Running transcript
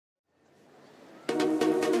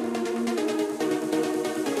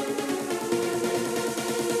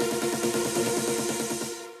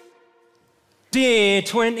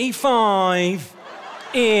8:25,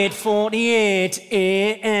 8:48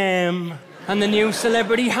 a.m. And the new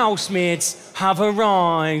celebrity housemates have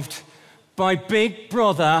arrived by Big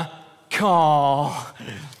Brother Car.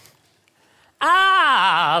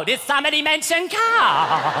 Oh, did somebody mention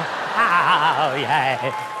Carl? Oh,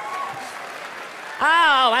 yeah.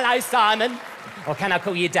 Oh, hello, Simon. Or can I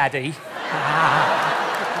call you Daddy?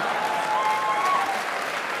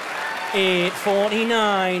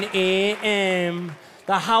 8:49 a.m.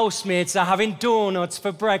 The housemates are having donuts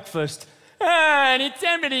for breakfast. Ah, did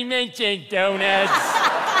somebody mention donuts?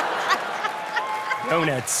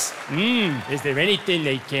 Donuts. Is there anything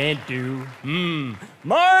they can't do?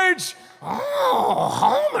 Marge! Oh,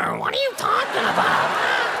 Homer, what are you talking about?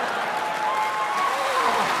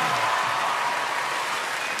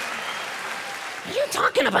 Are you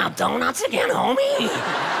talking about donuts again, homie?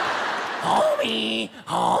 Homie.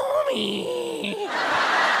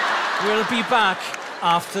 We'll be back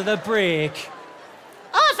after the break.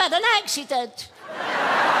 I've had an accident. And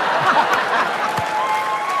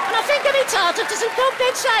I think I'm entitled to some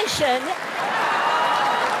compensation.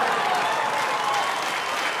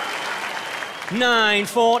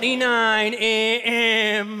 9:49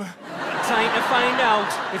 a.m. Time to find out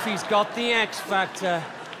if he's got the X Factor.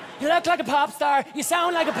 You look like a pop star. You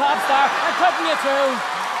sound like a pop star. I'm putting you through.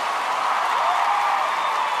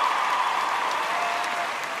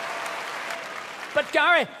 But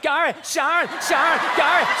Gary, Sharon,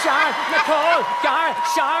 Nicole,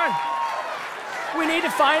 Sharon. We need to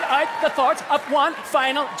find out the thoughts of one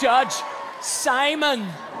final judge, Simon.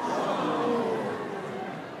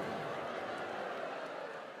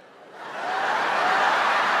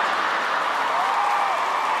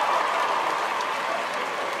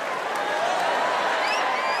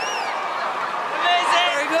 Amazing!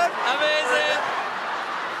 Very good. Amazing.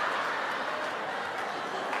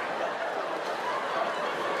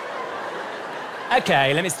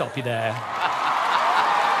 Okay, let me stop you there.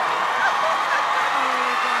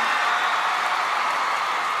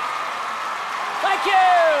 Thank you!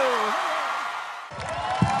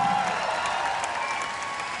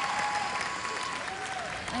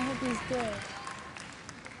 I hope he's good.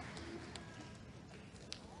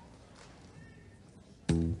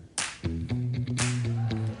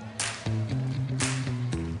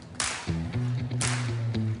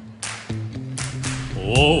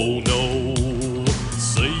 Oh no,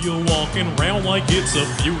 say you're walking around like it's a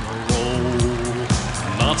funeral.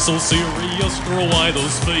 Not so serious, girl, why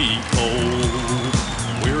those feet cold?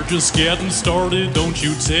 We're just getting started, don't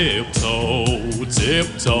you tiptoe.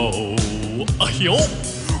 Yo,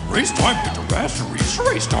 race time with the rasteries,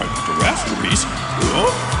 race time with the rasteries.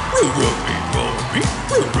 Roll with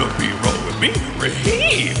me,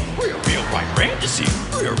 real right fantasy,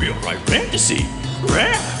 real right fantasy.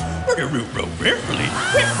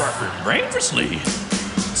 Dangerously.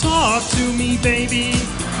 Talk to me, baby.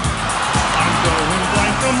 I'm going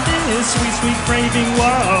blind from this sweet craving.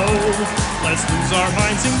 Whoa, let's lose our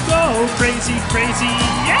minds and go crazy,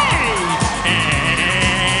 yay!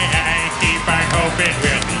 I keep on hoping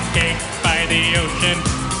we'll be caked by the ocean.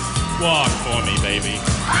 Walk for me, baby.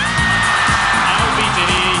 I'll be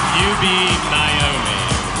Dee, you be Naomi.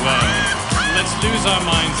 Well, let's lose our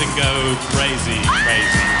minds and go crazy.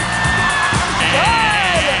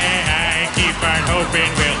 I keep on hoping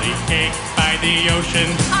we'll be caked by the ocean.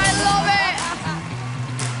 I love it!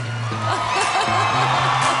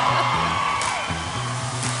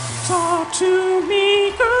 Talk to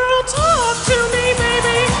me, girl, talk to me,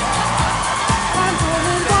 baby. I'm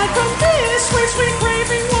going blind from this sweet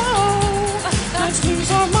craving. Whoa, let's lose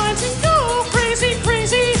our minds and go crazy.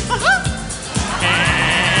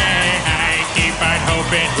 I keep on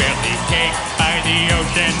hoping we'll be caked by the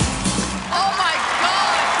ocean. Oh my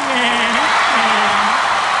God!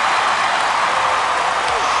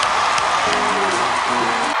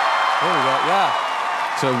 There we go, yeah.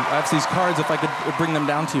 So I have these cards, if I could bring them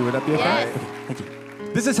down to you, would that be okay? Yes. Okay, thank you.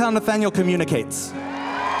 This is how Nathaniel communicates.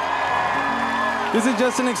 This is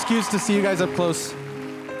just an excuse to see you guys up close.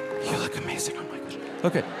 You look amazing, oh my gosh.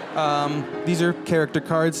 Okay, these are character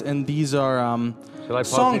cards, and these are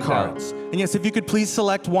song cards. And yes, if you could please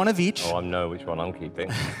select one of each. Oh, I know which one I'm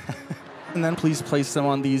keeping. And then please place them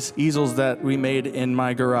on these easels that we made in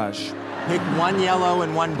my garage. Pick one yellow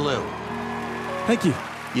and one blue. Thank you.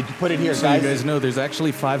 You put it here, So guys. you guys know there's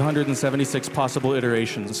actually 576 possible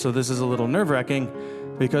iterations, so this is a little nerve-wracking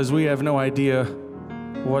because we have no idea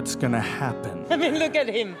what's gonna happen. I mean, look at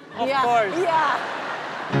him, of course. Yeah.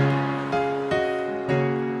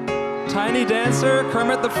 Tiny Dancer,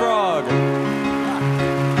 Kermit the Frog.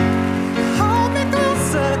 Hold me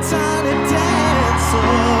closer, tiny dancer.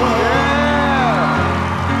 Yeah.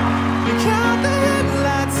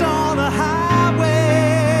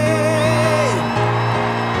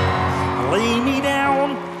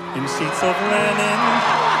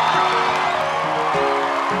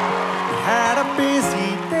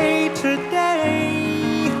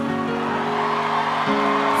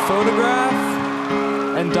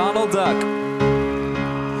 from Donald Duck.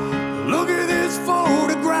 Look at this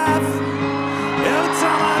photograph. Every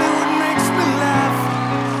time I do it makes me laugh.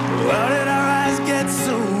 Why did our eyes get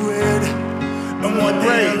so red? And what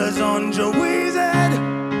the hell is on Joey's head?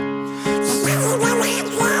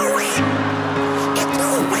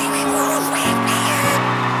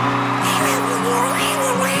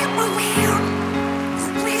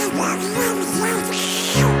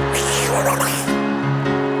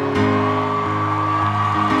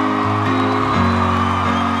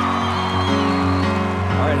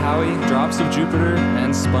 All right, Howie, Drops of Jupiter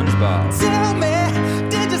and SpongeBob. Tell me,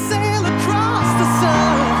 did you sail across the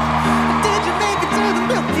sun? Did you make it to the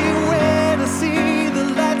Milky Way to see the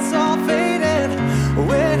lights all faded?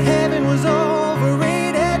 When heaven was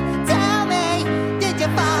overrated? Tell me, did you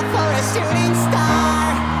fall for a shooting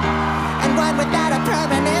star? And one without a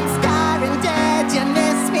permanent scar? And did you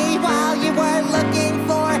miss me while you were looking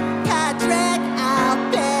for Patrick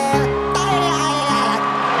out there?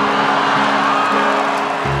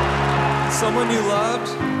 Someone you loved,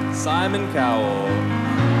 Simon Cowell.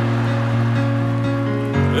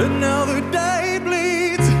 Another day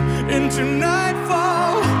bleeds into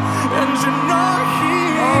nightfall, and you're not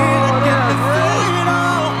here to get me through it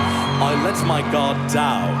all. I let my guard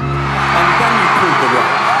down, and then you pulled the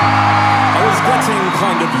rug. I was getting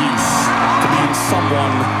kind of used to being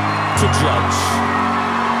someone to judge.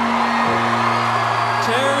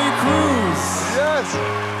 Terry Crews. Yes!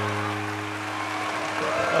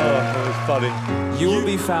 Oh, that was funny. You Will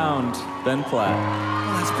Be Found, Ben Platt.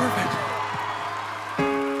 Oh, that's perfect.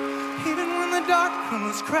 Even when the dark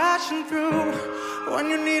comes crashing through, when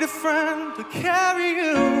you need a friend to carry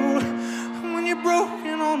you, when you're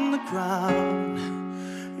broken on the ground,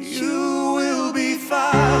 you will be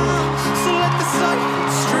found. So let the sun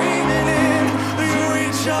come streaming in, you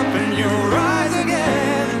reach up and you rise.